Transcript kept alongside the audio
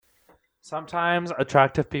Sometimes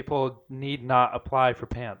attractive people need not apply for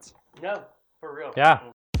pants. No, for real. Yeah.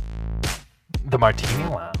 The Martini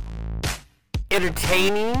Lounge.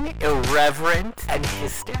 Entertaining, irreverent, and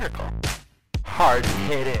hysterical. Hard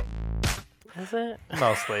hitting. Is it?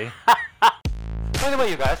 Mostly. What about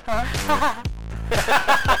you guys?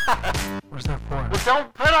 What's that for? Well,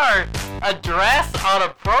 don't put our address on a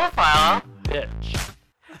profile. Bitch.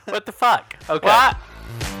 What the fuck? Okay. What?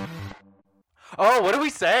 Oh, what are we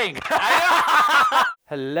saying?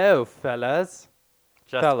 Hello, fellas.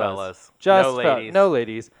 Just fellas. Just no ladies. No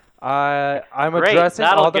ladies. I'm Great. addressing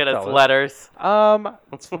That'll all the get us fellas. letters.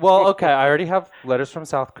 Well, okay. I already have letters from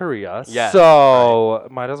South Korea, Yes, so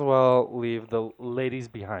might as well leave the ladies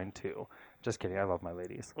behind too. Just kidding. I love my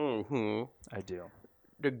ladies. Mm-hmm. I do.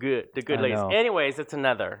 The good I ladies. know. Anyways, it's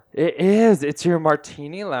another. It is. It's your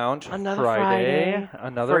Martini Lounge. Another Friday.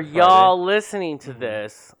 Another For Friday. y'all listening to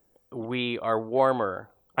this, we are warmer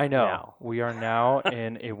I know. now. We are now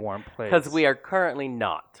in a warm place. because we are currently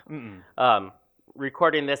not. Mm-mm.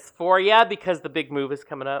 Recording this for ya because the big move is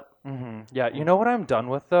coming up. Mm-hmm. Yeah. You know what I'm done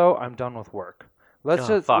with though? I'm done with work. Let's Oh,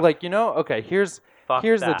 just fuck. Okay. Here's Fuck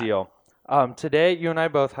the that. deal. Today you and I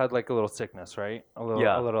both had like a little sickness, right? A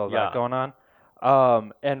little of that going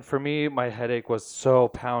on. And for me, my headache was so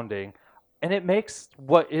pounding, and it makes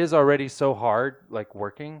what is already so hard, like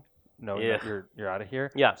working, knowing that you're out of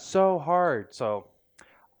here, so hard. So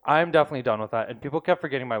I'm definitely done with that. And people kept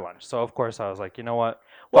forgetting my lunch, so of course I was like, you know what?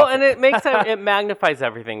 Well, Fuck and it makes it magnifies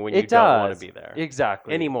everything when you don't want to be there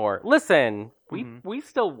exactly anymore. Listen, we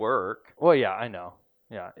still work. Well, yeah, I know.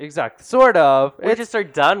 Yeah, exactly. Sort of. We just are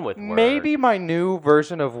done with work. Maybe my new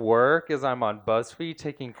version of work is I'm on BuzzFeed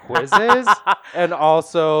taking quizzes and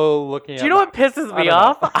also looking at... Do you know what pisses me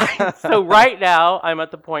off? So right now, I'm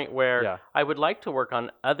at the point where I would like to work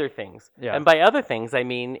on other things. Yeah. And by other things, I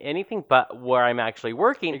mean anything but where I'm actually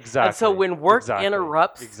working. Exactly. And so when work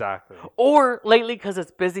interrupts... Exactly. Or lately, because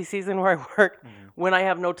it's busy season where I work, when I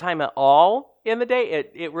have no time at all in the day,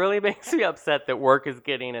 it really makes me upset that work is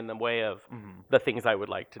getting in the way of the things I would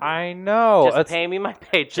like to do. I know. Just pay me my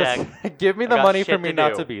paycheck. Just give me the got money for shit me to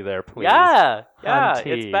not do. to be there, please. Yeah. Hunty.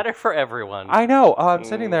 It's better for everyone. I know. I'm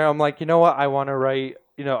sitting there. I'm like, you know what? I want to write.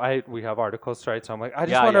 You know, we have articles to write, so I'm like, I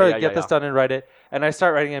just want to get this done and write it. And I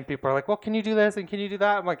start writing, and people are like, well, can you do this and can you do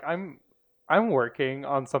that? I'm like, I'm working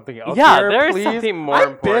on something else. Yeah, here, there's please. something more I'm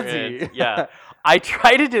important. busy. Yeah. I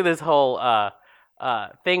try to do this whole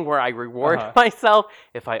thing where I reward myself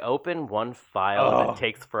if I open one file that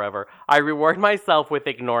takes forever. I reward myself with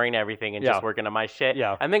ignoring everything and just working on my shit.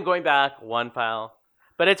 Yeah. And then going back one file.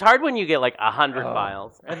 But it's hard when you get like 100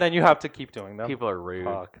 files. And then you have to keep doing them. People are rude.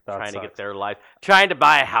 Fuck, that trying to sucks. get their life. Trying to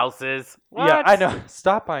buy houses. What? Yeah, I know.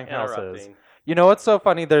 Stop buying houses. Interrupting. You know what's so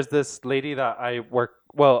funny? There's this lady that I work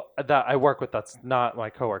with that's not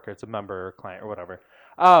my coworker. It's a member or client or whatever.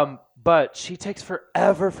 But she takes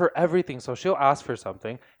forever for everything. So she'll ask for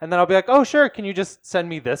something, and then I'll be like, oh, sure. Can you just send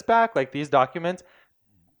me this back? Like these documents.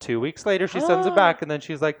 2 weeks later, she sends it back, and then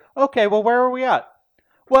she's like, okay, well, where are we at?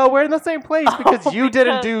 Well, we're in the same place because you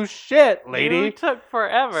didn't do shit, lady. You took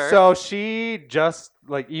forever. So she just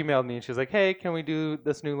like emailed me and she's like, hey, can we do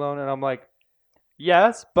this new loan? And I'm like,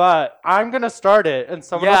 yes, but I'm going to start it and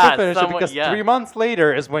someone else will finish it because 3 months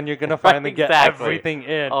later is when you're going to finally get everything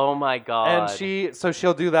in. Oh my God. And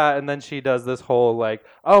she'll do that and then she does this whole like,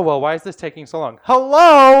 oh, well, why is this taking so long?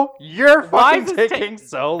 Hello, you're fucking taking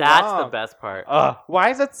so long. That's the best part. Why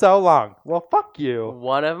is it so long? Well, fuck you.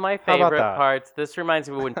 One of my favorite parts, this reminds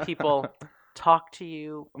me when people talk to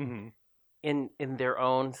you in their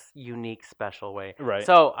own unique, special way. Right.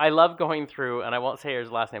 So I love going through, and I won't say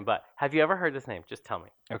his last name, but have you ever heard this name? Just tell me.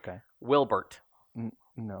 Okay. Wilbert.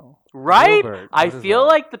 No. Right? Wilbert. I feel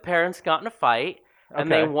like the parents got in a fight,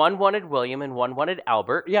 and Okay. one wanted William and one wanted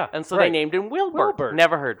Albert. Yeah, And so they named him Wilbert.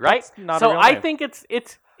 Never heard, right? That's not a so real I name. think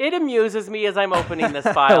it amuses me as I'm opening this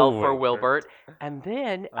file for Wilbert. And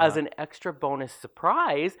then, as an extra bonus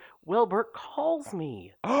surprise, Wilbert calls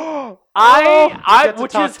me. Doesn't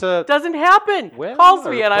happen. Calls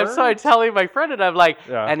me, and I'm sorry telling my friend, and I'm like,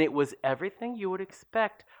 and it was everything you would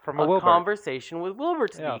expect from a conversation with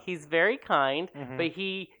Wilbert to be. He's very kind, but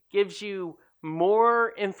he gives you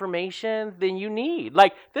more information than you need.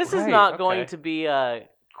 Like, this is not going to be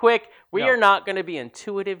quick. We are not going to be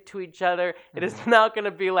intuitive to each other. It is not going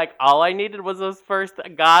to be like, all I needed was those first,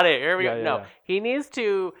 got it, here we go. No, he needs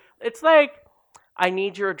to, it's like, I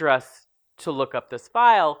need your address to look up this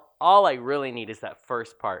file. All I really need is that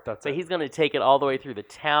first part. But he's going to take it all the way through the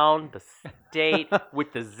town, the state,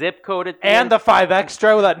 with the zip code at the end. And the 5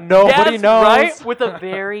 extra that nobody knows. Right? With a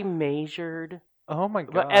very measured Oh my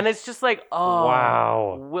god! And it's just like, oh,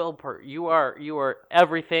 wow, Wilbert, you are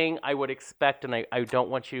everything I would expect, and I don't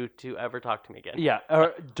want you to ever talk to me again. Yeah,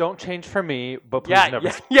 don't change for me, but please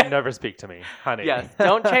never speak to me, honey. Yes,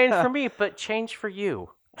 don't change for me, but change for you.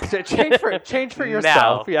 change for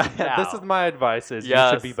yourself. Now. This is my advice: is you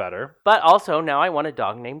should be better. But also, now I want a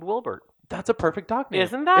dog named Wilbert. That's a perfect dog name.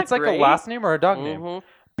 Isn't that It's like great? a last name or a dog name,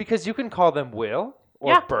 because you can call them Will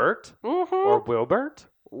or Bert or Wilbert.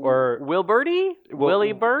 Or Wilberty?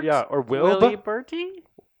 Willie Bert? Yeah, or Wilb. Willie Bertie?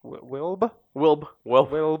 Wilb. Wilby.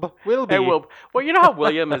 Wilby. Well, you know how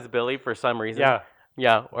William is Billy for some reason?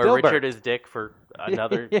 Yeah, or Bilbert. Richard is Dick for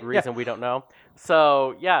another reason we don't know.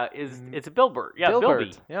 So, it's Bilbert. Yeah,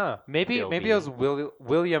 Bilby. Yeah, maybe it was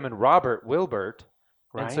William and Robert Wilbert.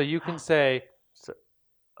 Right. And so you can say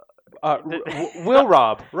Will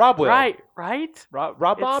Rob Will. Right. Rob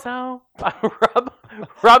Bob. So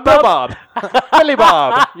Rob Bob. Billy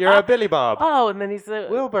Bob. You're a Billy Bob. Oh, and then he's a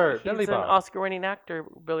Wilbert. He's an Oscar-winning actor,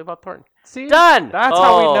 Billy Bob Thornton. See, done. That's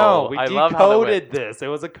how we know. We I decoded this. It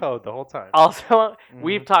was a code the whole time. Also,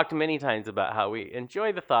 we've talked many times about how we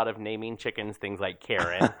enjoy the thought of naming chickens things like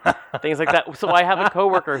Karen, things like that. So I have a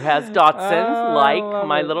coworker who has Dachshunds, like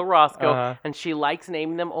my little Roscoe, and she likes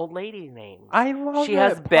naming them old lady names. I love She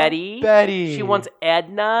has Betty. She wants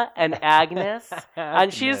Edna and Agnes,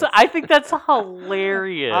 and I think that's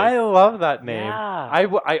hilarious. I love that name. Yeah.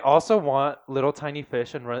 I also want little tiny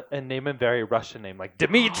fish and name him very Russian name like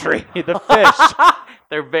Dmitri. The fish.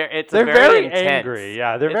 They're very intense. Angry.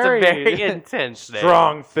 Yeah, they're very intense.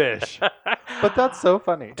 Strong fish. But that's so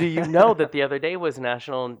funny. Do you know that the other day was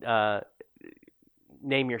National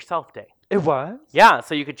Name Yourself Day? It was? Yeah,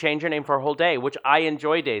 so you could change your name for a whole day, which I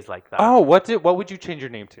enjoy days like that. Oh, what would you change your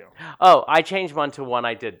name to? Oh, I changed one to one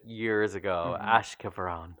I did years ago,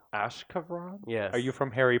 Ashkavran. Ashkavran? Yes. Are you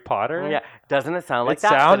from Harry Potter? Yeah. Doesn't it sound like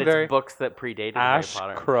that? But it's books that predated Harry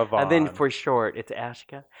Potter. Ashkavran. And then for short, it's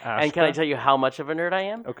Ashka. And can I tell you how much of a nerd I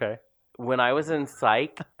am? Okay. When I was in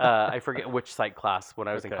psych, I forget which psych class, when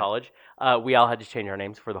I was in college, we all had to change our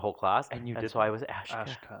names for the whole class. And so I was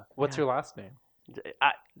Ashka. What's your last name?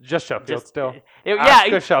 Just Sheffield still.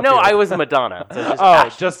 Sheffield. No, I was Madonna. So it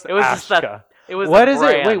was just Ashka. It was what is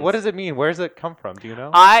it? Wait, what does it mean? Where does it come from? Do you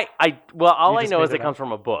know? All I know is it comes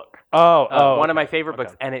from a book. One of my favorite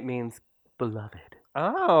books, and it means beloved.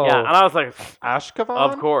 Oh. Yeah, and I was like, Ashkavran?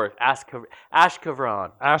 Of course. Ashkavran.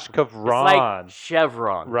 Ashkavran. It's like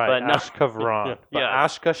Chevron. Right, but Ashkavran. But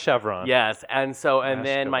Ashka Chevron. Yes, and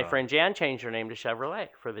then my friend Jan changed her name to Chevrolet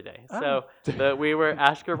for the day. So we were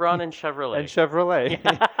Ashkavran and Chevrolet.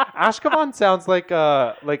 Ashkavran sounds like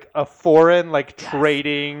a foreign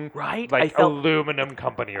trading aluminum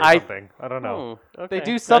company or something. I don't know. Okay. They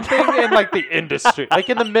do something in the industry, like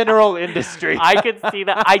in the mineral industry. I could see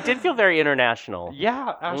that. I did feel very international.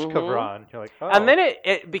 Yeah, Ashkavran. You're like, oh. And then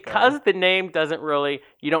because the name doesn't really,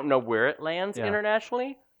 you don't know where it lands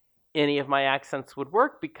internationally, any of my accents would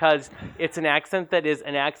work because it's an accent that is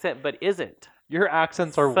an accent but isn't. Your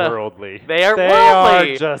accents are worldly. They are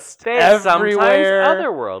worldly. Are just everywhere,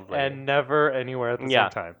 otherworldly, and never anywhere at the same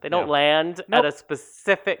time. They don't land at a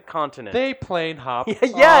specific continent. They plane hop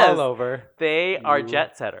all over. They are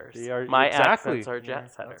jet setters. My accents are jet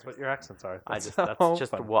setters. That's what your accents are. That's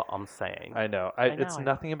just what I'm saying. I know. It's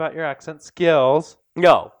nothing about your accent skills.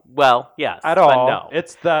 No. Well, yes. At all. No.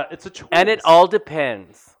 It's a choice. And it all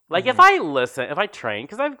depends. Like if I train,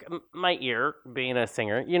 because I've my ear, being a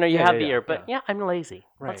singer, you have the ear, but I'm lazy.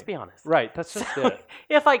 Right. Let's be honest. Right, that's just it.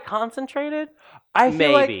 If I concentrated, I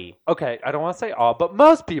feel maybe. Okay, I don't want to say all, but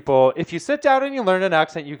most people, if you sit down and you learn an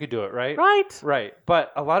accent, you could do it, right? Right.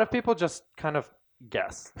 But a lot of people just kind of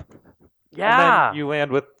guess. Yeah. And then you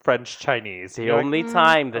land with French Chinese. The only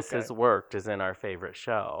time this has worked is in our favorite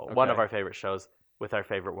show. Okay. One of our favorite shows. With our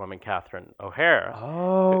favorite woman, Catherine O'Hara,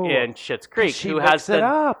 in Schitt's Creek, who has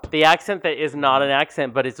the accent that is not an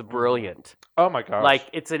accent, but it's brilliant. Oh my gosh! Like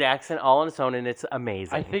it's an accent all on its own, and it's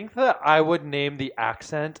amazing. I think that I would name the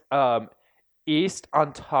accent East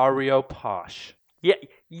Ontario Posh. Yeah.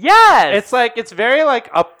 Yes. It's very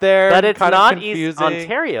up there, but it's kind not of confusing. East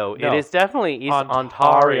Ontario. No. It is definitely East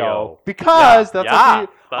Ontario because that's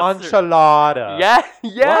enchilada.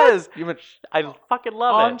 Yes. I fucking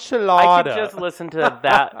love it. Enchilada. I could just listen to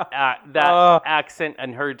that accent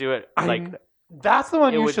and her do it that's the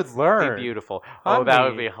one you should learn. Be beautiful. Honey, that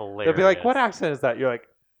would be hilarious. They'll be like, "What accent is that?" You're like,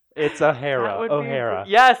 "It's O'Hara." O'Hara.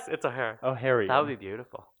 Yes, it's O'Hara. O'Hara. That would be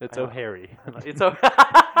beautiful. It's O'Hara.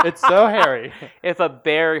 It's so hairy. If a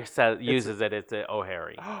bear uses it, it's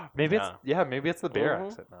O'Hara. Maybe it's the bear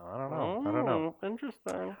accent now. I don't know.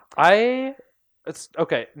 Interesting. it's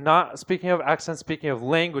okay. Not speaking of accents, speaking of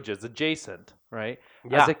languages, adjacent, right?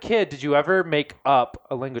 Yeah. As a kid, did you ever make up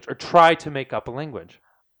a language or try to make up a language?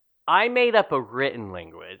 I made up a written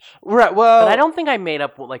language. Right. Well, but I don't think I made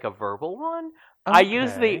up like a verbal one. Okay. I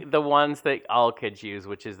use the ones that all kids use,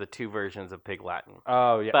 which is the 2 versions of Pig Latin.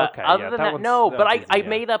 Oh, yeah. But okay. other yeah, than that, no. But easy, I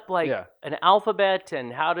made up like an alphabet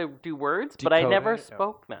and how to do words, but I never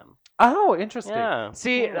spoke them. Oh, interesting. Yeah.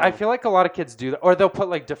 See, I feel like a lot of kids do that, or they'll put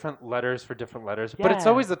like different letters for different letters, but it's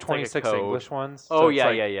always the 26 like English ones. Oh, so yeah.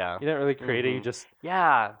 You didn't really create it, you just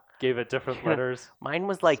gave it different letters. Mine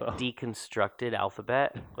was like deconstructed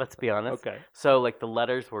alphabet, let's be honest. Okay. So like the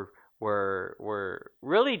letters were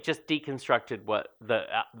really just deconstructed what the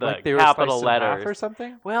like they capital were letters in half or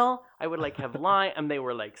something. Well, I would like have line, and they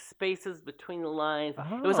were like spaces between the lines.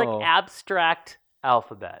 It was like abstract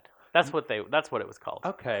alphabet. That's what it was called.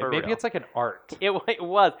 Okay, maybe it's like an art. It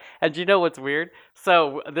was. And do you know what's weird?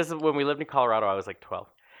 So this is when we lived in Colorado. I was like 12.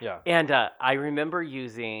 Yeah. And I remember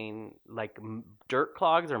using like dirt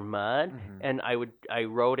clogs or mud, and I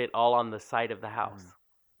wrote it all on the side of the house.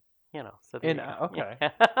 You know. So okay.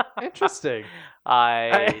 Interesting.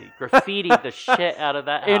 I graffitied the shit out of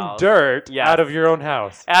that house. In dirt out of your own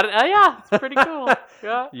house. Yeah, it's pretty cool.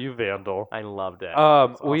 Yeah. You vandal. I loved it.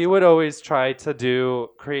 Awesome. We would always try to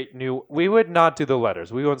create new. We would not do the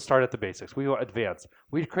letters. We wouldn't start at the basics. We would advance.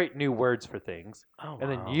 We'd create new words for things and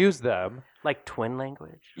then use them. Like twin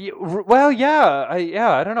language? Yeah, well, yeah.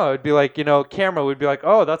 I don't know. It'd be like, camera would be like,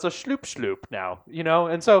 oh, that's a shloop now,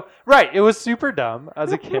 And so, right, it was super dumb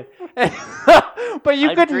as a kid. But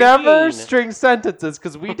you could never string sentences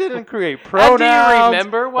because we didn't create pronouns. Do you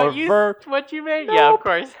remember what you made? Nope. Yeah, of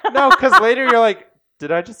course. No, because later you're like,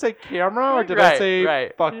 did I just say camera or did I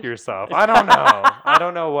say fuck yourself? I don't know. I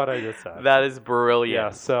don't know what I just said. That is brilliant. Yeah,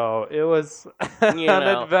 so it was an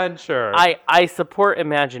adventure. I support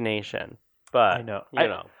imagination, but I know.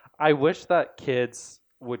 I wish that kids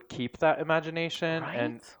would keep that imagination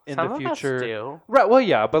and in Some the future. Of us do. Right, well,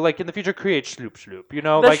 yeah, but like in the future, create shloop,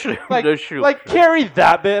 the like carry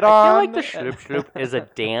that bit on. I feel like the shloop is a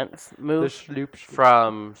dance move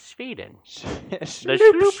from Sweden. The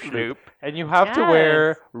shloop. And you have to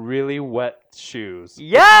wear really wet shoes.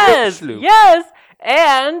 Yes,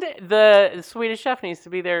 and the Swedish chef needs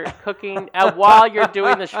to be there cooking while you're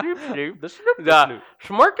doing the shloop. The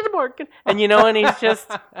schmorken, and and he's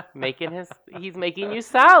just making you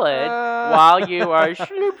salad while you are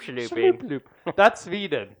shlooping. That's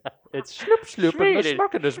Sweden. It's shloop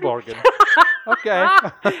and the schmorken. Okay.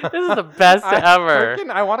 This is the best ever.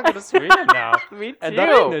 I want to go to Sweden now. Me too. And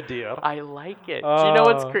I like it. Do you know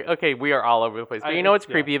what's creepy? Okay, we are all over the place. But you know what's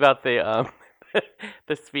creepy about the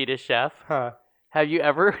the Swedish chef? Huh. Have you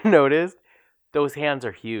ever noticed those hands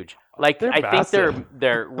are huge? Like I massive. think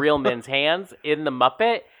they're real men's hands in the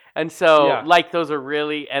Muppet. And so like those are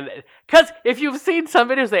really cuz if you've seen some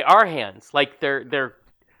videos they are hands. Like they're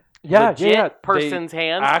legit person's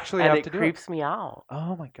hands. Actually, and have it creeps me out.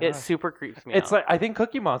 Oh my god! It super creeps me out. It's like I think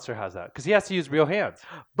Cookie Monster has that because he has to use real hands.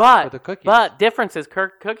 For the cookies. But difference is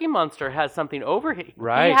Cookie Monster has something over him.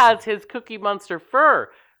 Right. He has his Cookie Monster fur.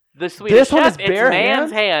 The Swedish chef, it's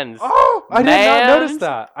man's hands. Oh, I did not notice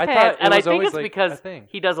that. I thought, and I think it's because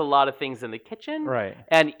he does a lot of things in the kitchen, right?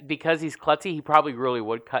 And because he's klutzy, he probably really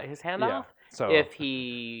would cut his hand off. So if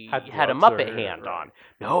he had a Muppet hand on.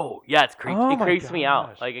 No, it's creepy. It creeps me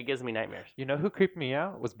out. Like, it gives me nightmares. You know who creeped me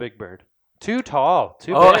out? Was Big Bird. Too tall.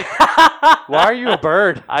 Too big. Why are you a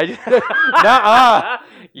bird? Nuh-uh.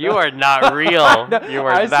 You are not real. No, you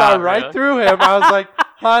are I saw right through him. I was like,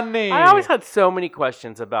 honey. I always had so many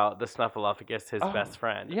questions about the Snuffleupagus, his best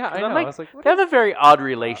friend. Yeah, I know. I was like, they have a very odd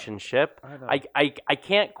relationship. I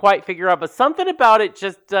can't quite figure out, but something about it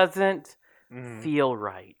just doesn't feel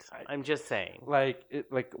right. I'm just saying. Like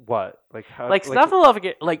what? Like how? Like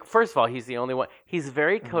Snuffleupagus. Like first of all, he's the only one. He's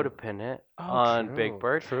very codependent on Big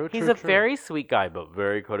Bird. He's a very sweet guy, but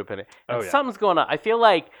very codependent. And something's going on. I feel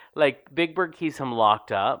like Big Bird keeps him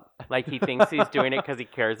locked up. Like he thinks he's doing it because he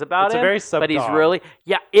cares about him. It's a very but he's really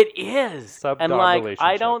it is. Sub-dog and like relationship.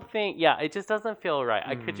 I don't think it just doesn't feel right.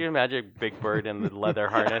 Could you imagine Big Bird in the leather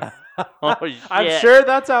harness? Oh shit! I'm sure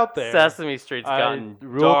that's out there. Sesame Street's gotten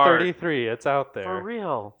Rule dark. 33. It's out there For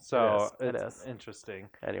real. So it is interesting.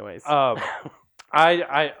 Anyways,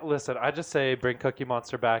 I listen. I just say bring Cookie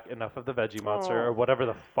Monster back. Enough of the Veggie Monster or whatever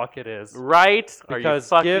the fuck it is. Right? Because Are you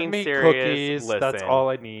fucking give me serious? cookies. Listen. That's all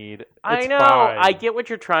I need. I know. Fine. I get what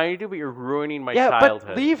you're trying to do, but you're ruining my childhood.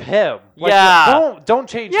 But leave him. Don't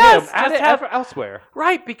change him. Add it elsewhere.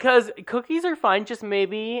 Right, because cookies are fine. Just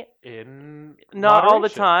maybe in not moderation. all the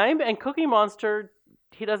time. And Cookie Monster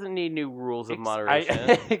he doesn't need new rules of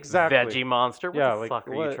moderation. Exactly. Veggie Monster. What the fuck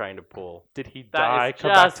are you trying to pull? Did he die,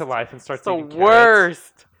 come back to life, and start eating carrots? The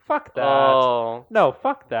worst. Fuck that. Oh. No,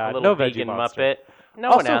 fuck that. A little no vegan Veggie Monster. Muppet. No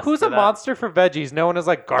also, one asked who's for a that. monster for veggies? No one is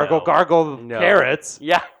like gargle carrots.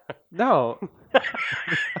 Yeah. No.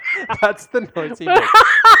 That's the noise he makes.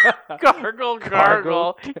 gargle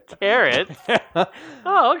carrots.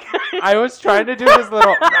 Oh, okay. I was trying to do his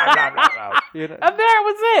little you know? And there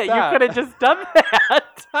was it. That. You could have just done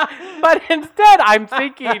that. But instead, I'm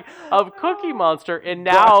thinking of Cookie Monster in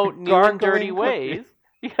now new and dirty ways.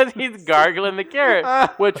 Because he's gargling the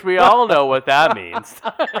carrot, which we all know what that means.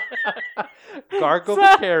 Gargle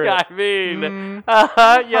the carrot. I mean,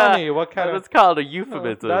 honey, what kind It's called a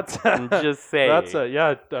euphemism. I'm just saying. That's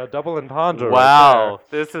a double entendre. Wow,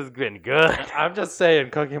 this has been good. I'm just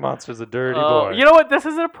saying, Cookie Monster's a dirty boy. You know what? This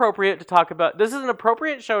isn't appropriate to talk about. This is an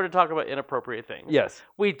appropriate show to talk about inappropriate things. Yes,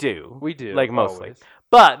 we do. Like mostly. Always.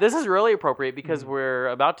 But this is really appropriate because we're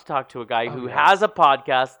about to talk to a guy who has a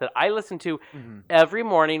podcast that I listen to every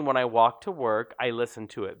morning when I walk to work. I listen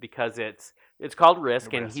to it because it's called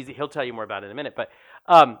Risk, and he'll tell you more about it in a minute. But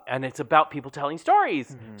and it's about people telling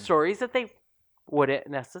stories, stories that they wouldn't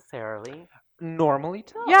necessarily normally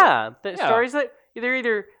tell. Yeah, stories that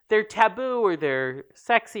they're taboo or they're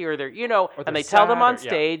sexy or they're and they tell them on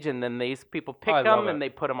stage, and then these people pick them and they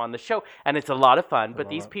put them on the show, and it's a lot of fun. But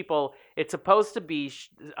these people, it's supposed to be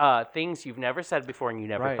things you've never said before and you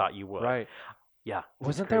never thought you would. Right. Yeah.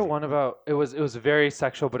 Wasn't there one about it was very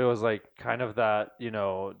sexual, but it was like kind of that,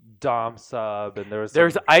 dom sub, and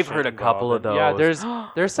I've heard a couple of those. Yeah,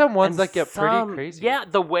 there's some ones that get pretty crazy. Yeah,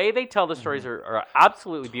 the way they tell the stories are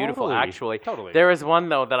absolutely beautiful, actually. Totally. There was one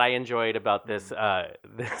though that I enjoyed about this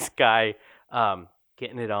this guy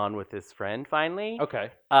getting it on with his friend finally. Okay.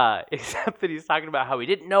 Except that he's talking about how he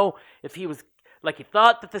didn't know if he was like he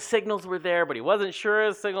thought that the signals were there, but he wasn't sure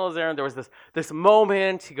the signal was there. And there was this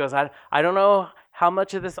moment. He goes, I don't know how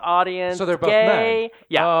much of this audience so they're both gay. Men.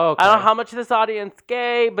 Yeah. Oh, okay. I don't know how much of this audience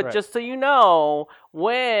gay, but just so you know,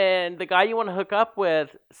 when the guy you want to hook up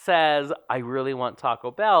with says, I really want Taco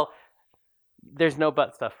Bell, there's no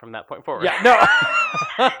butt stuff from that point forward. Yeah,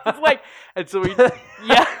 no. It's like, and so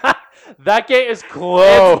that gate is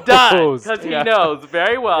closed. It's done because he knows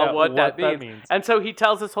very well what that means. And so he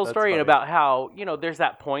tells this whole story about how there's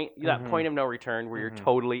that point, point of no return where you're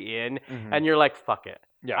totally in, and you're like, fuck it.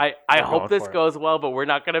 Yeah, I hope this goes well, but we're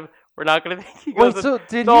not gonna. He goes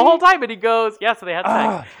the whole time, and he goes, yeah. So they had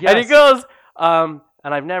sex, and he goes, and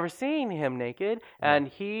I've never seen him naked, and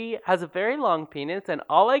he has a very long penis, and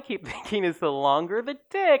all I keep thinking is the longer the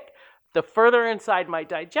dick, the further inside my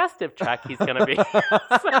digestive tract he's going to be.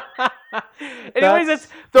 Anyways,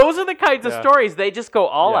 those are the kinds of stories. They just go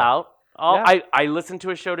all out. I listened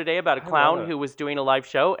to a show today about a clown who was doing a live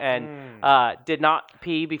show and did not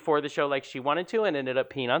pee before the show like she wanted to and ended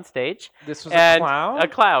up peeing on stage. This was a clown? A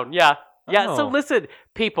clown, yeah. Yeah, so listen,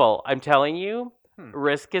 people, I'm telling you,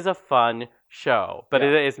 Risk is a fun show, but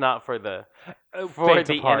it is not for the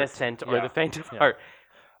innocent or the faint of heart.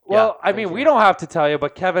 Well, I mean, we don't have to tell you,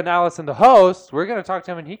 but Kevin Allison, the host, we're going to talk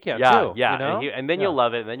to him, and he can too. Yeah, and then you'll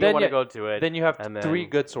love it, and then you'll want to go to it. Then you have 3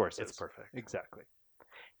 good sources. It's perfect. Exactly.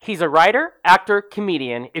 He's a writer, actor,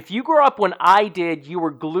 comedian. If you grew up when I did, you were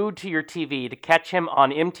glued to your TV to catch him on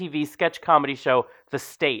MTV's sketch comedy show, The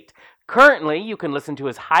State. Currently, you can listen to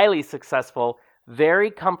his highly successful, very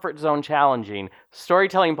comfort zone challenging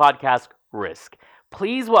storytelling podcast, Risk.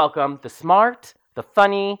 Please welcome the smart, the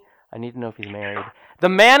funny, I need to know if he's married, the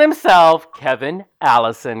man himself, Kevin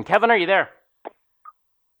Allison. Kevin, are you there?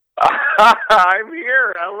 I'm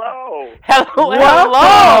here. Hello.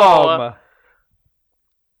 Hello.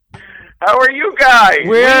 How are you guys?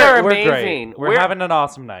 We are amazing. We're having an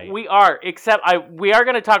awesome night. We are, except we are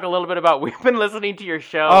going to talk a little bit about, we've been listening to your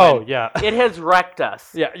show. Oh, yeah. It has wrecked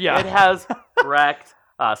us. Yeah. It has wrecked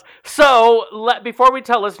us. So, before we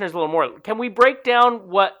tell listeners a little more, can we break down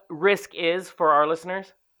what Risk is for our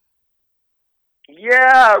listeners?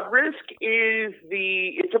 Yeah, Risk is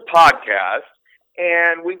it's a podcast,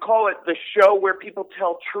 and we call it the show where people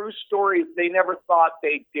tell true stories they never thought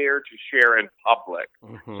they'd dare to share in public.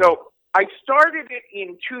 Mm-hmm. So I started it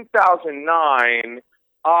in 2009.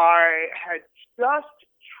 I had just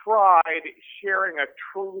tried sharing a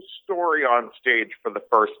true story on stage for the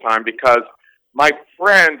first time because my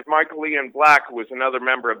friend, Michael Ian Black, who was another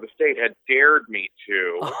member of the State, had dared me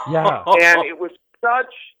to. Yeah. And it was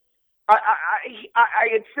such... I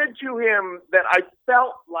had said to him that I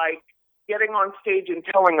felt like getting on stage and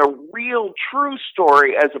telling a real, true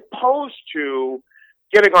story as opposed to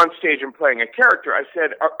getting on stage and playing a character. I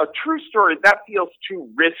said, a true story, that feels too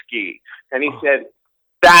risky. And he said,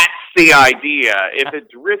 that's the idea. If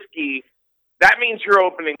it's risky, that means you're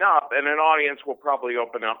opening up, and an audience will probably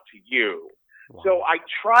open up to you. Wow. So I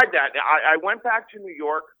tried that. I went back to New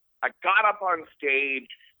York. I got up on stage,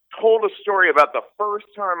 told a story about the first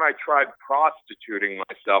time I tried prostituting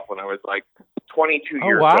myself when I was like 22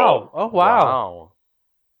 years old. Oh, wow.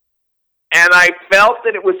 And I felt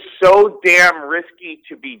that it was so damn risky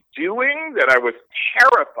to be doing that I was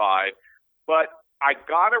terrified, but I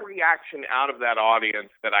got a reaction out of that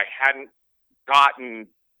audience that I hadn't gotten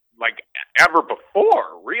like ever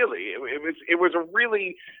before, really. It was a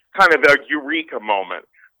really kind of a eureka moment.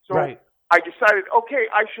 So I decided, okay,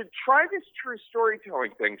 I should try this true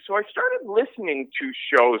storytelling thing. So I started listening to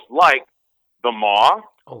shows like The Moth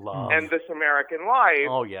and This American Life.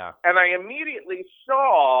 Oh, yeah. And I immediately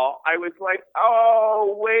saw, I was like,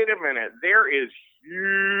 oh, wait a minute. There is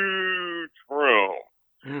huge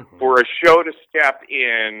room for a show to step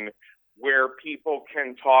in where people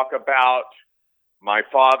can talk about my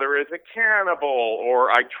father is a cannibal,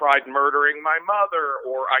 or I tried murdering my mother,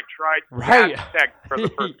 or I tried sex for the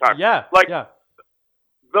first time.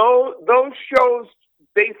 Those shows,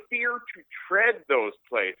 they fear to tread those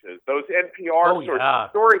places. Those NPR sorts of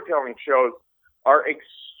storytelling shows are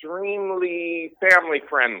extremely family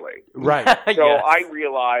friendly. Right. So I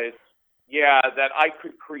realized, that I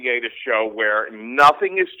could create a show where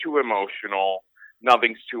nothing is too emotional,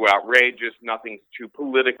 nothing's too outrageous, nothing's too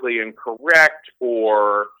politically incorrect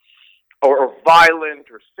or violent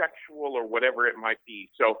or sexual or whatever it might be.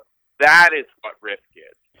 So that is what Risk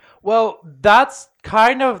is. Well, that's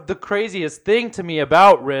kind of the craziest thing to me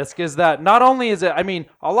about Risk is that not only is it, I mean,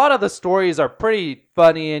 a lot of the stories are pretty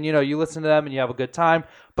funny and, you listen to them and you have a good time,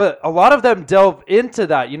 but a lot of them delve into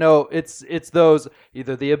that, it's those,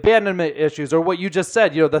 either the abandonment issues or what you just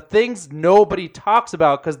said, the things nobody talks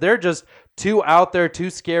about because they're just too out there, too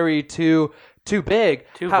scary, too big.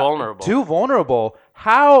 Too vulnerable. Too vulnerable.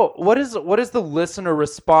 What is the listener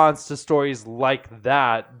response to stories like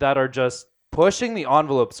that are just pushing the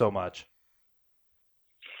envelope so much?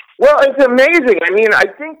 Well, it's amazing. I mean, I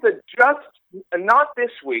think that just not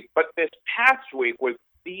this week, but this past week was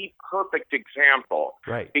the perfect example.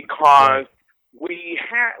 Right. Because we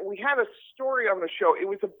had a story on the show. It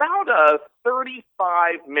was about a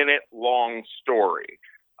 35-minute long story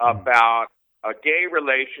about a gay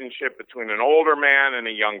relationship between an older man and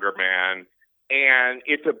a younger man, and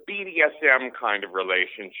it's a BDSM kind of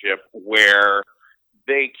relationship where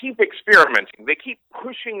they keep experimenting. They keep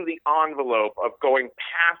pushing the envelope of going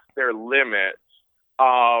past their limits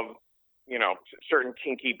of, certain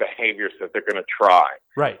kinky behaviors that they're going to try.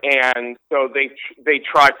 Right. And so they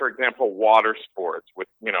try, for example, water sports with,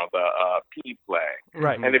 the pee play.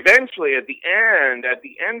 Right. And eventually at the end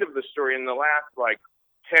of the story, in the last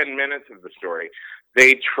 10 minutes of the story,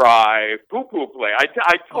 they try poo-poo play.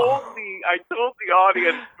 I told the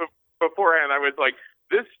audience beforehand, I was like,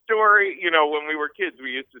 this story, when we were kids,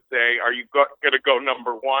 we used to say, are you going to go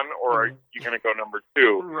number one or are you going to go number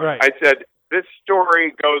two? Right. I said, this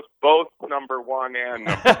story goes both number one and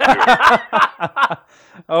number two.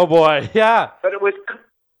 Oh, boy. Yeah. But it was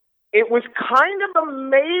kind of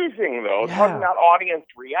amazing, though, talking about audience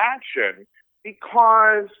reaction,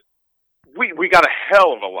 because we got a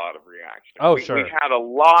hell of a lot of reaction. Oh, sure. We had a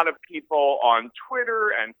lot of people on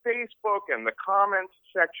Twitter and Facebook and the comments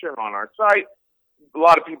section on our site, a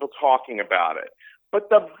lot of people talking about it. But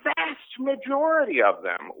the vast majority of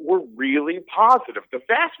them were really positive. The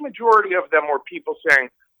vast majority of them were people saying,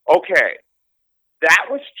 okay, that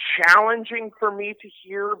was challenging for me to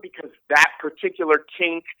hear because that particular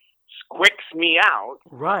kink squicks me out.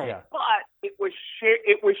 Right. But it was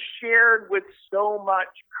shared with so much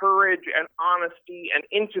courage and honesty and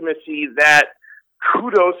intimacy that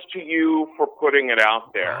kudos to you for putting it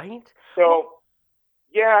out there. Right. So,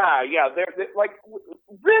 they're like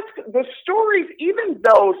Risk. The stories, even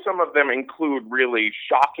though some of them include really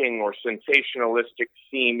shocking or sensationalistic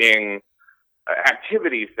seeming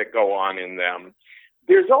activities that go on in them,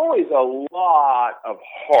 there's always a lot of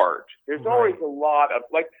heart. There's always a lot of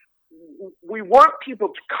we want people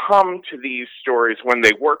to come to these stories when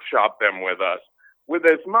they workshop them with us with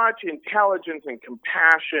as much intelligence and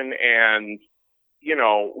compassion and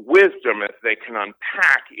wisdom as they can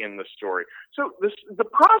unpack in the story. So the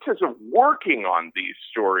process of working on these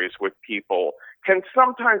stories with people can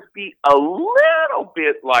sometimes be a little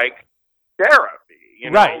bit like therapy.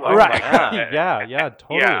 Right. Totally.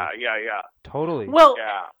 Yeah. Totally. Well,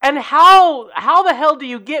 and how the hell do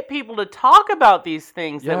you get people to talk about these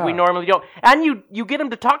things that we normally don't? And you get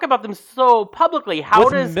them to talk about them so publicly. How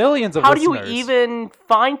do you even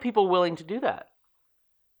find people willing to do that?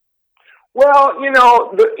 Well,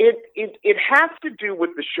 it has to do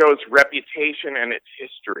with the show's reputation and its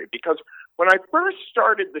history. Because when I first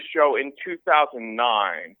started the show in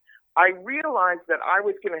 2009, I realized that I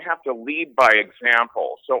was going to have to lead by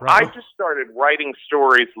example. So I just started writing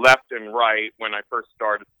stories left and right when I first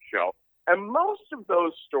started the show. And most of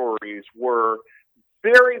those stories were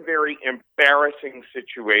very, very embarrassing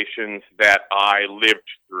situations that I lived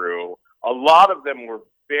through. A lot of them were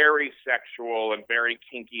very sexual and very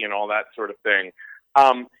kinky and all that sort of thing.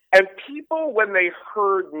 And people, when they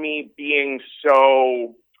heard me being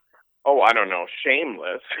so,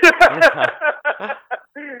 shameless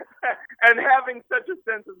and having such a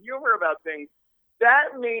sense of humor about things,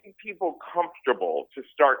 that made people comfortable to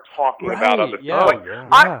start talking about other things.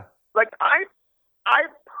 I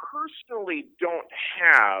personally don't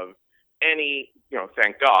have any,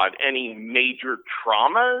 thank God, any major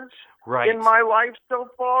traumas in my life so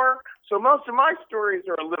far. So most of my stories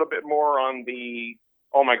are a little bit more on the,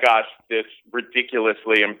 oh my gosh, this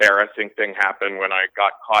ridiculously embarrassing thing happened when I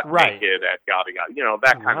got caught naked at yada yada,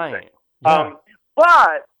 that kind of thing. Yeah.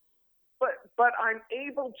 But I'm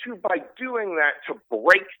able to, by doing that, to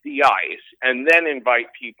break the ice and then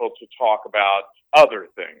invite people to talk about other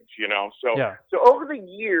things, So over the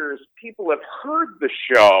years, people have heard the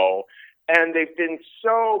show and they've been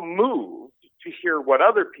so moved to hear what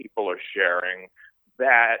other people are sharing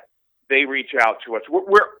that they reach out to us.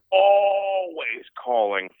 We're always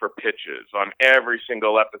calling for pitches. On every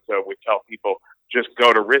single episode, we tell people, just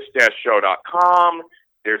go to risk-show.com.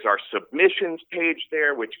 There's our submissions page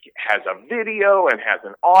there, which has a video and has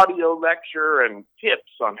an audio lecture and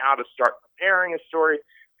tips on how to start preparing a story.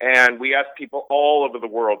 And we ask people all over the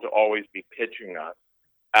world to always be pitching us.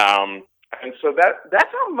 And so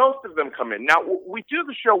that's how most of them come in. Now, we do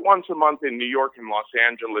the show once a month in New York and Los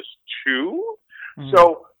Angeles, too. Mm-hmm.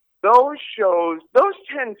 So those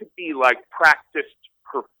tend to be like practiced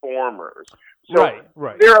performers. So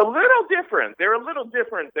they're a little different. They're a little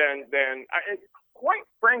different than quite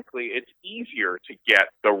frankly, it's easier to get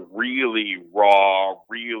the really raw,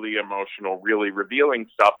 really emotional, really revealing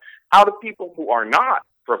stuff out of people who are not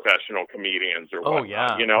professional comedians or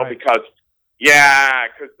whatnot, because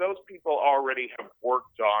those people already have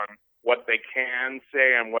worked on what they can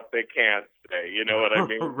say and what they can't say. You know what I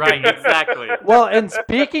mean? Right, exactly. Well, and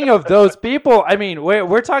speaking of those people, I mean,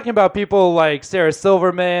 we're talking about people like Sarah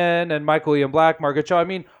Silverman and Michael Ian Black, Margaret Cho. I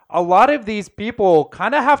mean, a lot of these people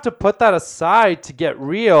kind of have to put that aside to get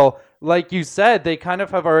real. Like you said, they kind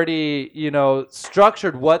of have already,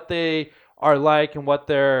 structured what they are like and what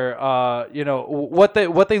they're, what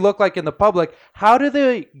they look like in the public. How do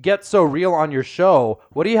they get so real on your show?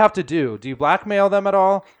 What do you have to do? Do you blackmail them at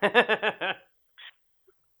all?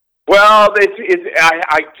 Well,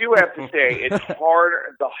 I do have to say it's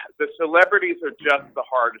hard. The celebrities are just the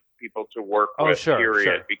hardest people to work with,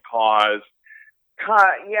 period, because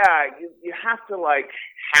you have to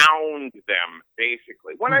hound them,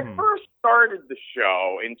 basically. When I first started the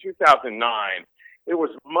show in 2009, it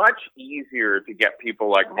was much easier to get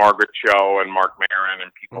people like Margaret Cho and Marc Maron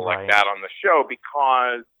and people like that on the show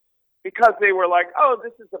because they were like, oh,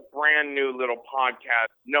 this is a brand new little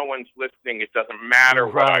podcast. No one's listening. It doesn't matter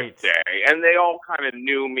what I say. And they all kind of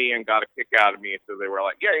knew me and got a kick out of me. So they were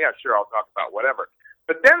like, yeah, sure, I'll talk about whatever.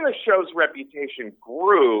 But then the show's reputation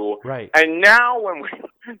grew, and now when we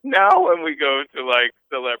go to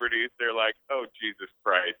celebrities, they're like, "Oh, Jesus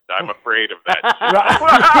Christ, I'm afraid of that."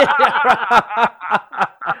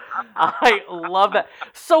 I love that.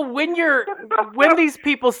 So when these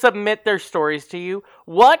people submit their stories to you,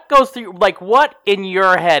 what goes through? What in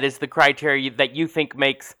your head is the criteria that you think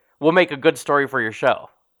will make a good story for your show?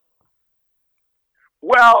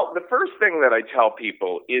 Well, the first thing that I tell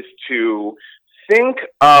people is to think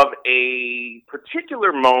of a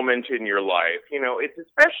particular moment in your life. It's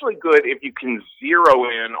especially good if you can zero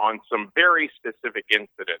in on some very specific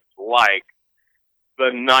incidents, like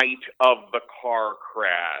the night of the car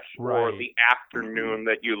crash or the afternoon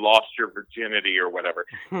that you lost your virginity or whatever.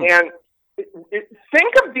 And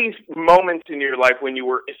think of these moments in your life when you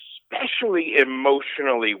were especially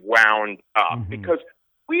emotionally wound up, because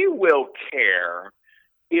we will care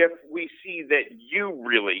if we see that you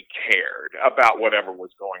really cared about whatever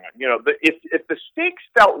was going on. If the stakes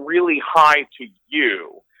felt really high to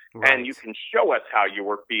you and you can show us how you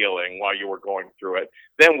were feeling while you were going through it,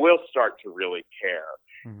 then we'll start to really care.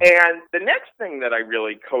 And the next thing that I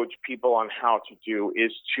really coach people on how to do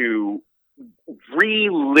is to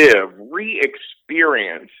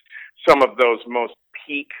re-experience some of those most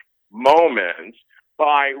peak moments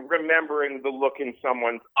by remembering the look in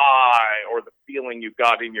someone's eye or the feeling you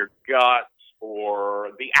got in your gut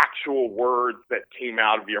or the actual words that came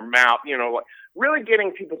out of your mouth, like really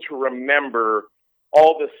getting people to remember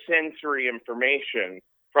all the sensory information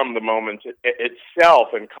from the moment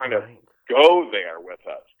itself and kind of go there with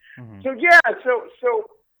us. Mm-hmm. So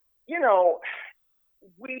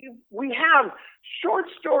we have short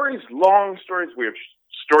stories, long stories. We have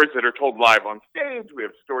stories that are told live on stage. We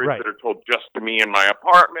have stories that are told just to me in my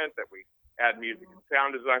apartment that we add music and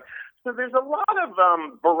sound design. So there's a lot of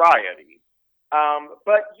variety.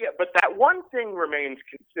 But that one thing remains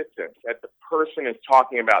consistent, that the person is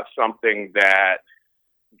talking about something that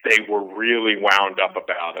they were really wound up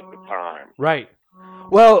about at the time. Right.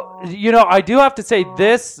 Well, I do have to say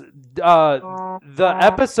this, the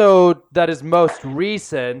episode that is most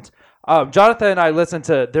recent, Jonathan and I listened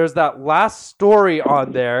to, there's that last story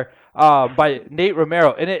on there by Nate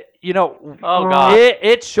Romero, and it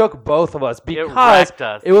shook both of us because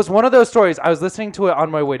it was one of those stories. I was listening to it on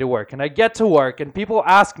my way to work, and I get to work, and people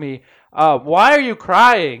ask me, why are you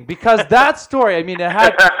crying? Because that story, it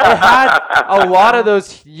had a lot of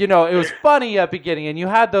those, it was funny at the beginning, and you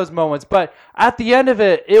had those moments, but at the end of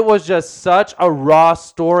it, it was just such a raw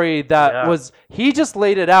story that he just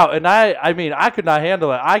laid it out, and I could not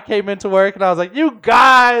handle it. I came into work, and I was like, you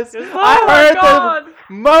guys, I heard the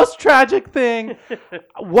most tragic thing.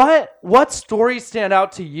 What stories stand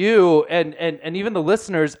out to you and even the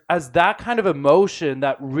listeners as that kind of emotion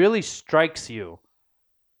that really strikes you?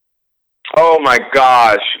 Oh my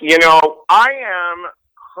gosh. I am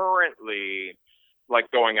currently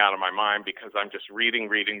going out of my mind because I'm just reading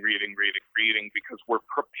because we're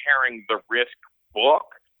preparing the Risk book.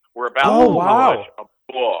 We're about to publish a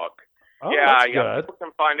book. Oh, yeah. Good. People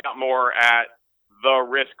can find out more at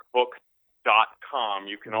theriskbook.com.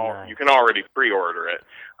 You can already pre-order it.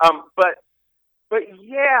 But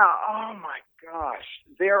yeah, oh my gosh.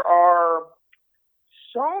 There are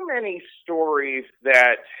so many stories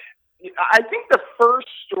that I think the first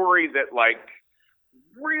story that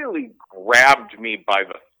really grabbed me by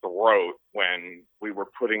the throat when we were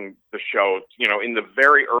putting the show, in the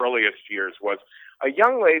very earliest years was a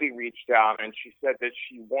young lady reached out and she said that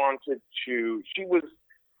she was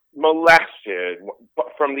molested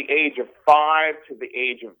from the age of 5 to the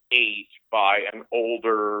age of 8 by an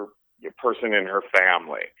older person in her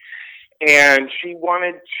family. And she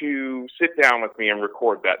wanted to sit down with me and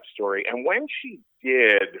record that story. And when she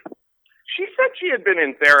did, she said she had been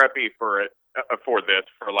in therapy for this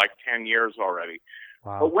for 10 years already.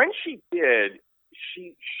 Wow. But when she did,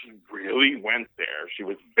 she really went there. She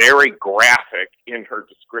was very graphic in her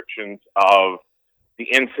descriptions of the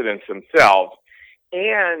incidents themselves.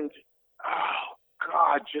 And, oh,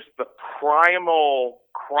 God, just the primal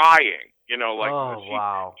crying,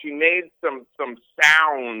 she made some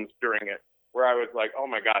sounds during it where I was like, oh,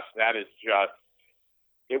 my gosh, that is just,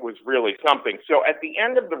 it was really something. So at the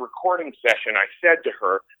end of the recording session, I said to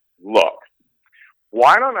her, look,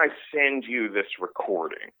 why don't I send you this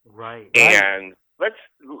recording? Right. And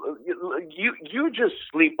you just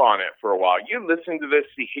sleep on it for a while. You listen to this,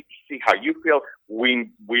 see how you feel.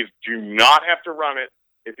 We do not have to run it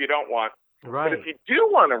if you don't want. Right. But if you do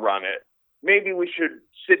want to run it, maybe we should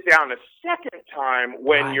sit down a second time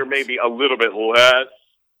when you're maybe a little bit less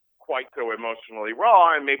quite so emotionally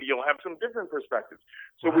raw, and maybe you'll have some different perspectives.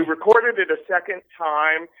 So we recorded it a second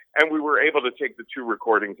time, and we were able to take the two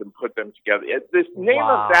recordings and put them together. The name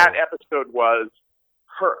of that episode was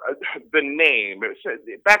the name.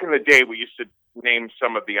 Back in the day, we used to name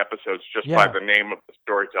some of the episodes just by the name of the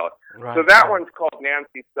storyteller. Right. So that one's called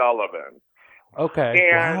Nancy Sullivan.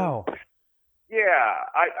 Okay. And wow. Yeah,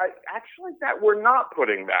 I actually that we're not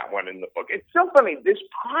putting that one in the book. It's so funny. This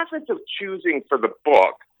process of choosing for the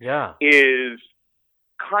book is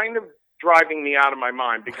kind of driving me out of my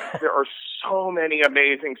mind because there are so many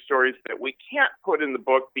amazing stories that we can't put in the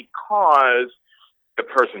book because the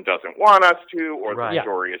person doesn't want us to, or the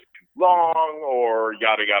story is too long, or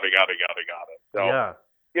yada, yada, yada, yada, yada. So,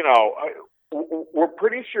 we're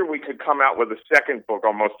pretty sure we could come out with a second book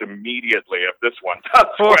almost immediately if this one does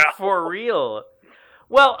well. For real.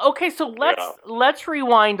 Well, okay, so let's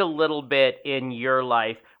rewind a little bit in your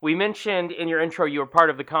life. We mentioned in your intro you were part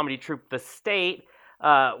of the comedy troupe The State.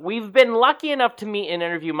 We've been lucky enough to meet and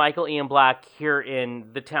interview Michael Ian Black here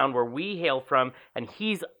in the town where we hail from, and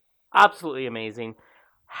he's absolutely amazing.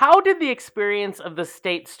 How did the experience of The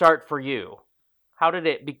State start for you? How did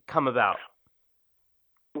it come about?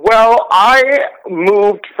 Well, I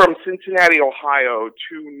moved from Cincinnati, Ohio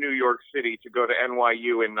to New York City to go to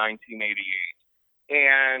NYU in 1988.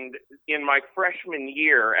 And in my freshman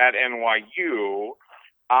year at NYU,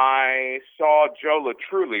 I saw Joe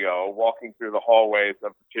Latrulio walking through the hallways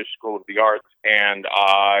of the Tisch School of the Arts, and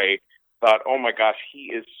I thought, oh my gosh,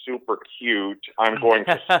 he is super cute. I'm going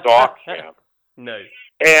to stalk him. Nice.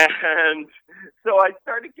 And so I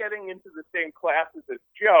started getting into the same classes as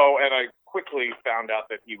Joe, and I quickly found out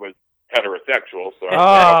that he was heterosexual. So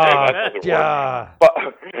I said, okay,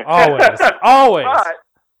 that doesn't work. Always.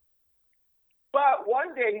 But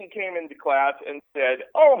one day he came into class and said,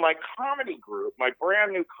 oh, my comedy group, my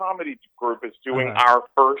brand new comedy group is doing our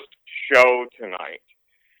first show tonight.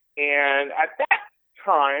 And at that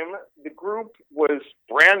time, the group was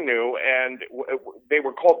brand new, and they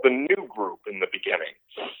were called the New Group in the beginning.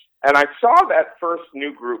 And I saw that first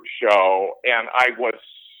New Group show, and I was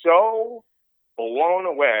so blown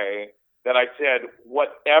away that I said,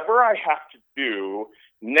 whatever I have to do,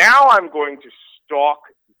 now I'm going to stalk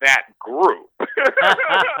that group until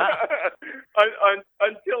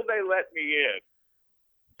they let me in.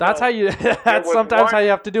 That's how you. That's sometimes how you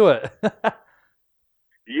have to do it.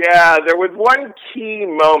 Yeah, there was one key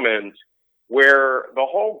moment where the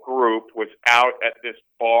whole group was out at this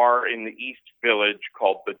bar in the East Village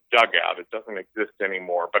called the Dugout. It doesn't exist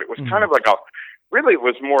anymore, but it was kind of like really it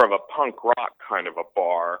was more of a punk rock kind of a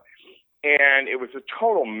bar. And it was a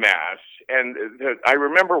total mess. And I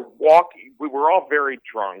remember we were all very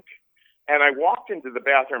drunk. And I walked into the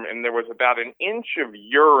bathroom, and there was about an inch of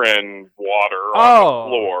urine water on the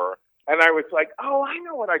floor. And I was like, oh, I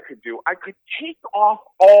know what I could do. I could take off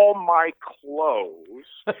all my clothes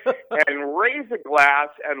and raise a glass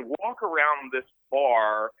and walk around this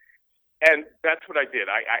bar. And that's what I did.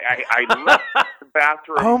 I left the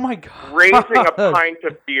bathroom, oh my God, raising a pint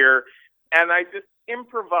of beer, and I just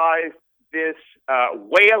improvised this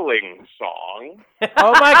wailing song.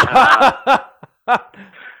 Oh my God!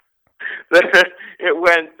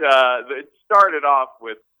 It started off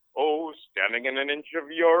with, oh, standing in an inch of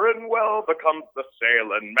urine well becomes the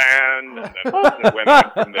sailing man, and then it went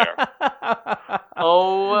on from there.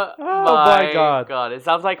 Oh my God! It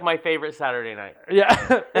sounds like my favorite Saturday night.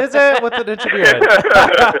 Yeah, is it with an inch of urine?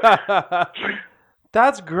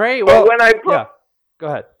 That's great. Well, when I put go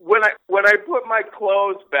ahead. When I put my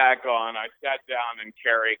clothes back on, I sat down and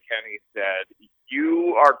Carrie Kenny said,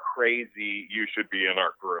 "You are crazy. You should be in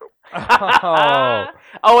our group."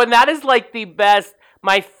 And that is like the best.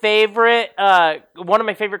 My favorite, one of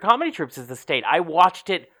my favorite comedy troupes is The State. I watched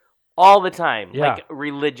it all the time, like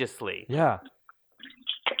religiously. Yeah.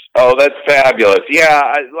 Oh, that's fabulous. Yeah,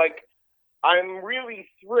 I'm really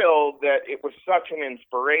thrilled that it was such an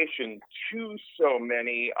inspiration to so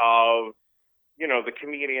many of, the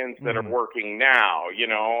comedians that are working now,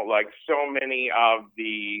 like so many of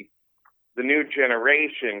the new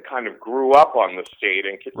generation kind of grew up on The State.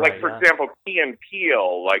 And for example, Key and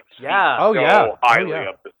Peele, highly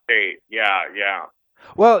of The State. Yeah.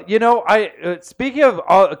 Well, speaking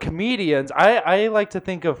of comedians, I like to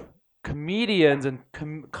think of comedians and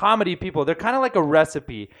comedy people. They're kind of like a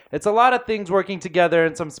recipe. It's a lot of things working together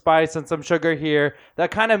and some spice and some sugar here that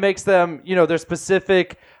kind of makes them, their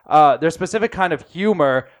specific kind of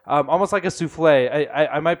humor, almost like a souffle.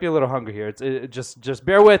 I might be a little hungry here. Just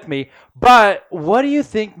bear with me. But what do you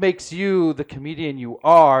think makes you the comedian you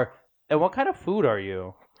are, and what kind of food are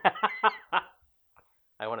you?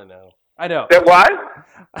 I want to know. I know. That what?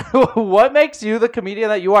 What makes you the comedian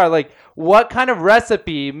that you are? Like, what kind of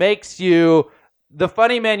recipe makes you the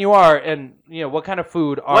funny man you are, and what kind of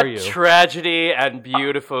food are you? What tragedy and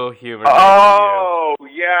beautiful humor. Oh,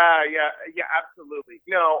 yeah, absolutely.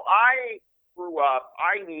 No, I grew up.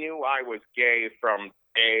 I knew I was gay from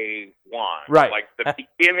day one. Right. Like the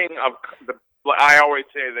beginning of the. I always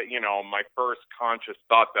say that my first conscious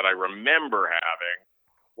thought that I remember having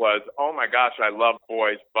was, oh my gosh, I love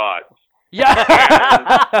boys' butts. Yeah.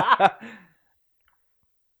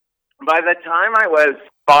 By the time I was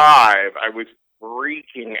 5, I was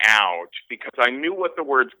freaking out because I knew what the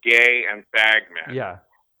words gay and fag meant. Yeah.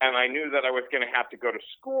 And I knew that I was going to have to go to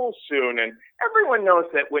school soon. And everyone knows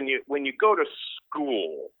that when you go to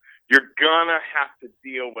school, you're gonna have to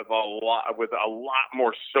deal with a lot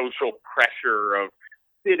more social pressure of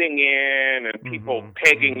sitting in and people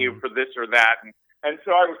pegging you for this or that. And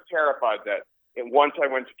so I was terrified that once I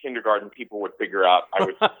went to kindergarten, people would figure out I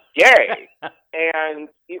was gay. And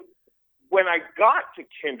when I got to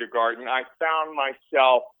kindergarten, I found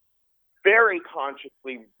myself very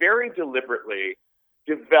consciously, very deliberately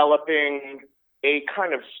developing a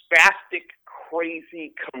kind of spastic,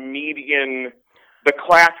 crazy comedian, the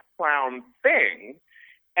class clown thing.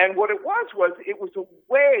 And what it was a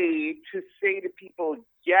way to say to people,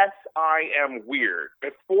 yes, I am weird.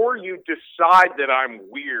 Before you decide that I'm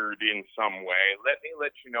weird in some way, let me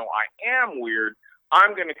let you know I am weird.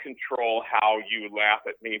 I'm going to control how you laugh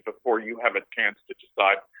at me before you have a chance to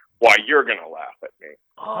decide why you're going to laugh at me.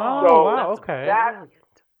 Oh, so wow, okay.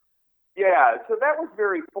 So that was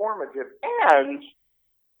very formative. And,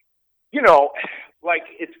 you know, like,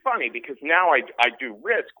 it's funny because now I do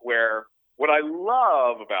Risk, where what I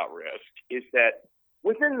love about Risk is that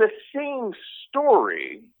within the same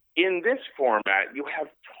story, in this format, you have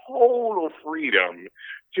total freedom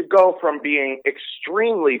to go from being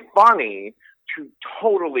extremely funny to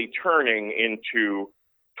totally turning into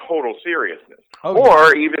total seriousness.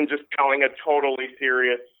 Or even just telling a totally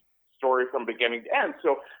serious story from beginning to end.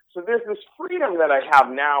 So there's this freedom that I have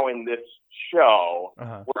now in this show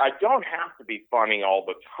where I don't have to be funny all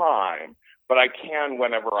the time, but I can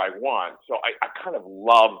whenever I want. So I kind of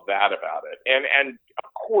love that about it. And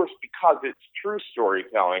of course, because it's true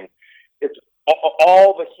storytelling, it's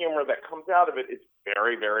all the humor that comes out of it is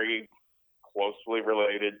very, very closely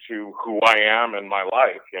related to who I am and my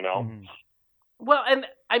life, you know? Mm-hmm. Well, and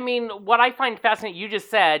I mean, what I find fascinating, you just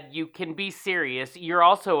said you can be serious. You're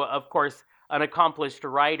also, of course, an accomplished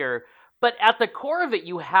writer. But at the core of it,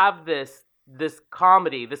 you have this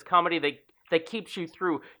comedy that keeps you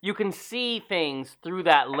through. You can see things through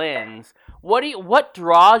that lens. What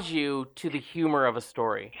draws you to the humor of a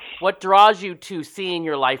story? What draws you to seeing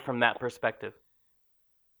your life from that perspective?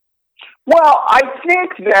 Well, I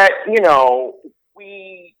think that, you know,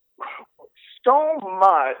 so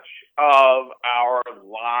much of our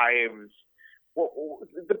lives,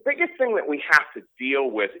 the biggest thing that we have to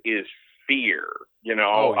deal with is fear, you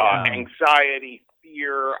know, anxiety,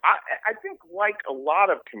 fear. I think like a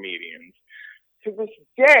lot of comedians, to this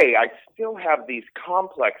day, I still have these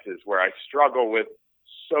complexes where I struggle with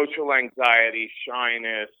social anxiety,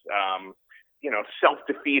 shyness, you know,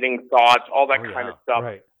 self-defeating thoughts, all that kind of stuff.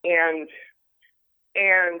 Right. And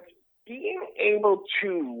being able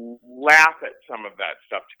to laugh at some of that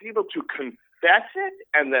stuff, to be able to confess it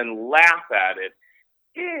and then laugh at it,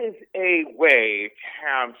 is a way to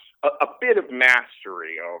have a bit of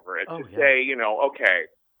mastery over it. Say, you know, okay,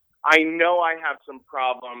 I know I have some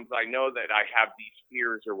problems. I know that I have these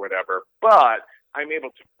fears or whatever, but I'm able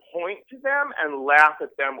to point to them and laugh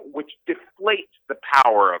at them, which deflates the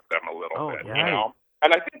power of them a little bit, you know?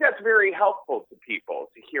 And I think that's very helpful to people,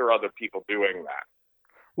 to hear other people doing that.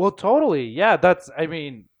 Well, totally. Yeah, that's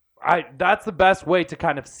the best way to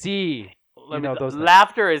kind of see, you know, those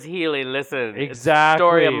laughter is healing. Listen, exactly. It's the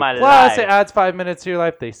story of my life. Plus, it adds 5 minutes to your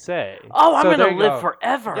life, they say. Oh, I'm going to live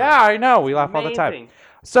forever. Yeah, I know. We laugh all the time.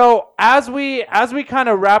 So as we kind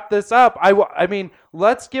of wrap this up, I mean,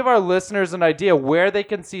 let's give our listeners an idea where they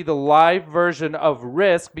can see the live version of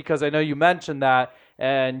Risk, because I know you mentioned that,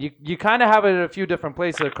 and you kind of have it in a few different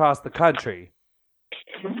places across the country.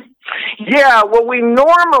 Yeah, well, we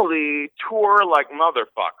normally tour like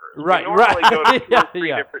motherfuckers. Right, we normally go to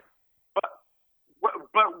yeah. different.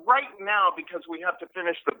 But right now, because we have to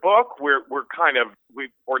finish the book, we're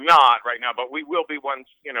not right now, but we will be once,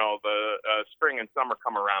 you know, the spring and summer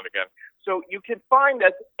come around again. So you can find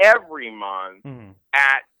us every month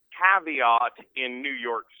at Caveat in New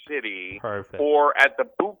York City. Perfect. Or at the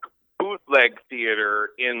Bootleg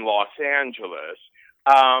Theater in Los Angeles.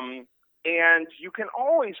 And you can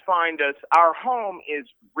always find us. Our home is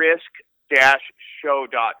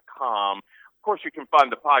risk-show.com. Of course, you can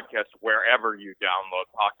find the podcast wherever you download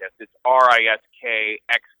podcasts. It's RISK !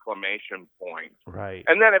 Right.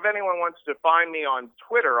 And then if anyone wants to find me on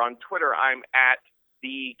Twitter I'm at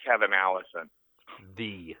the Kevin Allison.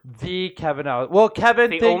 The Kevin Allison. Well,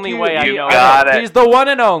 Kevin, the only way I know him. He's the one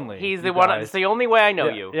and only. He's the one. It's the only way I know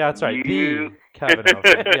you. Yeah, that's right. The Kevin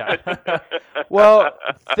Allison. Yeah. Well,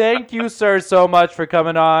 thank you, sir, so much for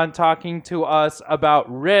coming on, talking to us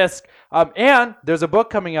about Risk. And there's a book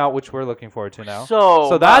coming out which we're looking forward to now.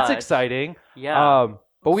 So that's exciting. Yeah.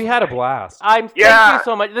 But we had a blast. Thank you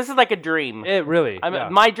so much. This is like a dream. It really.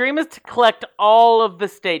 My dream is to collect all of the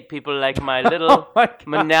state people, like my little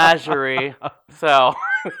menagerie. So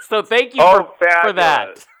thank you for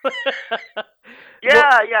that.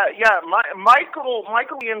 Yeah. Michael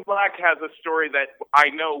Ian Black has a story that I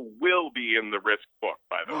know will be in the Risk book,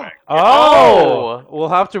 by the way. Oh, we'll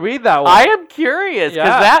have to read that one. I am curious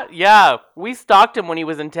because we stalked him when he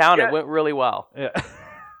was in town. Yeah. It went really well. Yeah.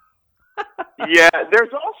 Yeah,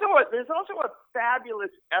 there's also a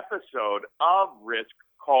fabulous episode of Risk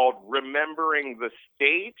called Remembering the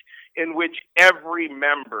State, in which every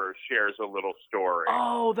member shares a little story.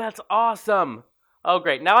 Oh, that's awesome. Oh,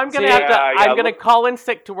 great. Now I'm gonna call in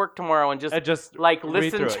sick to work tomorrow and just like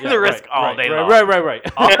listen to the Risk all day long. Right.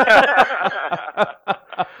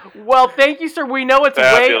 Well, thank you, sir. We know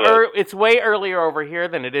it's way earlier over here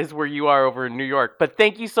than it is where you are over in New York. But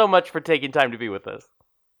thank you so much for taking time to be with us.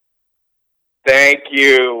 Thank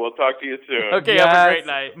you. We'll talk to you soon. Okay, have a great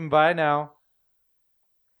night. Bye now.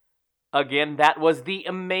 Again, that was the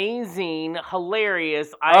amazing,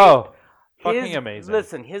 hilarious. Fucking amazing.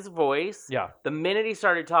 Listen, his voice. Yeah. The minute he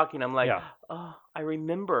started talking, I'm like, oh, I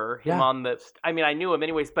remember him on the. I mean, I knew him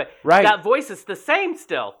anyways, but that voice is the same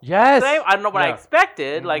still. Yes. Same. I don't know what I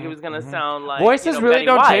expected. Like it was gonna sound like voices really Betty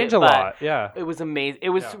don't White, change a lot. Yeah. It was amazing. It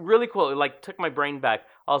was really cool. It like took my brain back.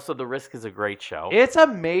 Also, The Risk is a great show. It's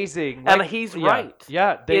amazing, and he's right.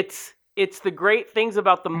 Yeah. It's the great things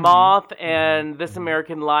about The Moth and This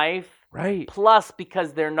American Life. Right. Plus,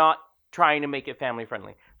 because they're not trying to make it family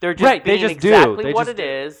friendly. They're just being exactly what it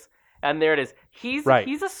is, and there it is. He's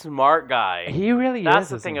a smart guy. He really is. That's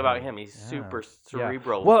the thing about him. He's super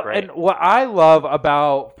cerebral. Well, and what I love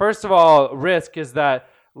about, first of all, Risk is that,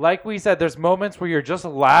 like we said, there's moments where you're just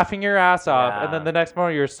laughing your ass off, and then the next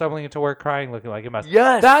moment you're stumbling into work crying, looking like a mess.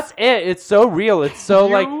 Yes. That's it. It's so real. It's so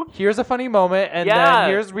like, here's a funny moment, and then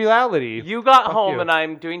here's reality. You got home, and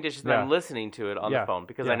I'm doing dishes, and I'm listening to it on the phone,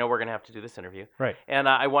 because I know we're going to have to do this interview. Right. And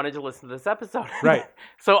I wanted to listen to this episode. Right.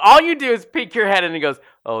 So all you do is peek your head, and it goes,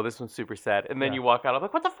 oh, this one's super sad. And then you walk out, I'm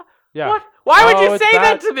like, what the fuck? Yeah. What? Why would you say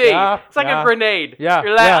that to me? Yeah, it's like a grenade. Yeah.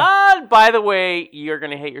 You're like, by the way, you're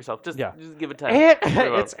gonna hate yourself. Just give it time.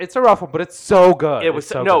 It's a rough one, but it's so good. It was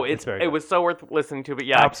it was so worth listening to. But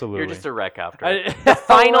absolutely, you're just a wreck after it. The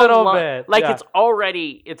final bit,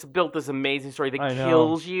 it's built this amazing story that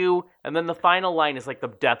kills you, and then the final line is like the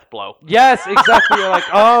death blow. Yes, exactly. You're like,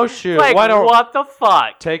 oh shoot, like, what the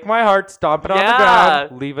fuck? Take my heart, stomp it on the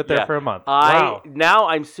ground, leave it there for a month. Now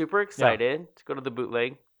I'm super excited to go to the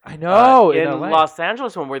bootleg. I know in Los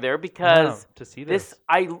Angeles when we're there because to see this.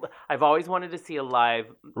 I've always wanted to see a live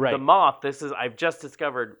The Moth. I've just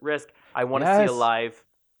discovered Risk. I want to see a live show.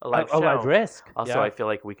 Live Risk. Also, I feel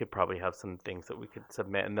like we could probably have some things that we could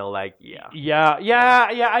submit, and they'll like, yeah.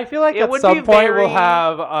 I feel like at some point we'll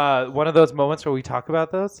have one of those moments where we talk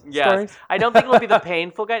about those stories. I don't think it'll be the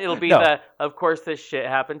painful guy. It'll be of course, this shit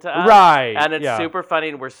happened to us. Right. And it's super funny,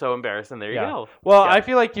 and we're so embarrassed, and there you go. Well, I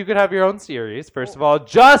feel like you could have your own series, first of all,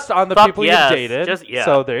 just on the people you've dated.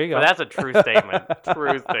 So there you go. But that's a true statement.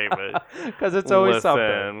 True statement. Because it's always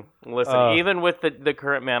something. Listen, even with the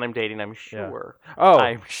current man I'm dating, I'm sure.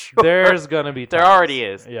 I'm sure. There's going to be times. There already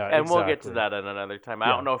is. Yeah, and we'll get to that at another time. I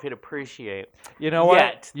don't know if he'd appreciate You know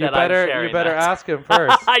what? You better ask him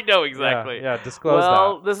first. I know exactly. Yeah, disclose that.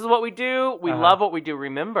 Well, this is what we do. We love what we do.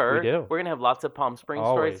 Remember, we do. We're going to have lots of Palm Springs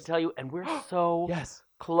stories to tell you, and we're so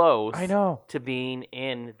close to being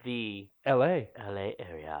in the LA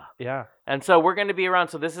area. Yeah. And so we're going to be around.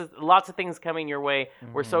 So this is lots of things coming your way.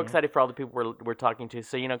 We're so excited for all the people we're talking to.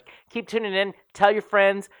 So, keep tuning in. Tell your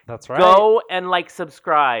friends. That's right. Go and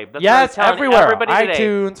subscribe. That's everywhere. Everybody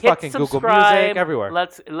iTunes, fucking Google Music, everywhere.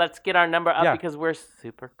 Let's get our number up because we're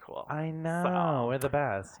super cool. I know. We're the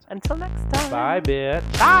best. Until next time. Bye,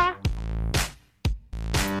 bitch. Bye.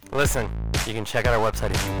 Listen, you can check out our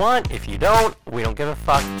website if you want. If you don't, we don't give a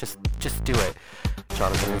fuck. Just do it.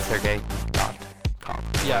 JonathanSergey.com.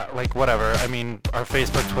 Yeah, whatever. I mean, our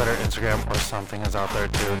Facebook, Twitter, Instagram, or something is out there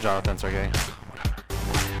too. Jonathan Sergey.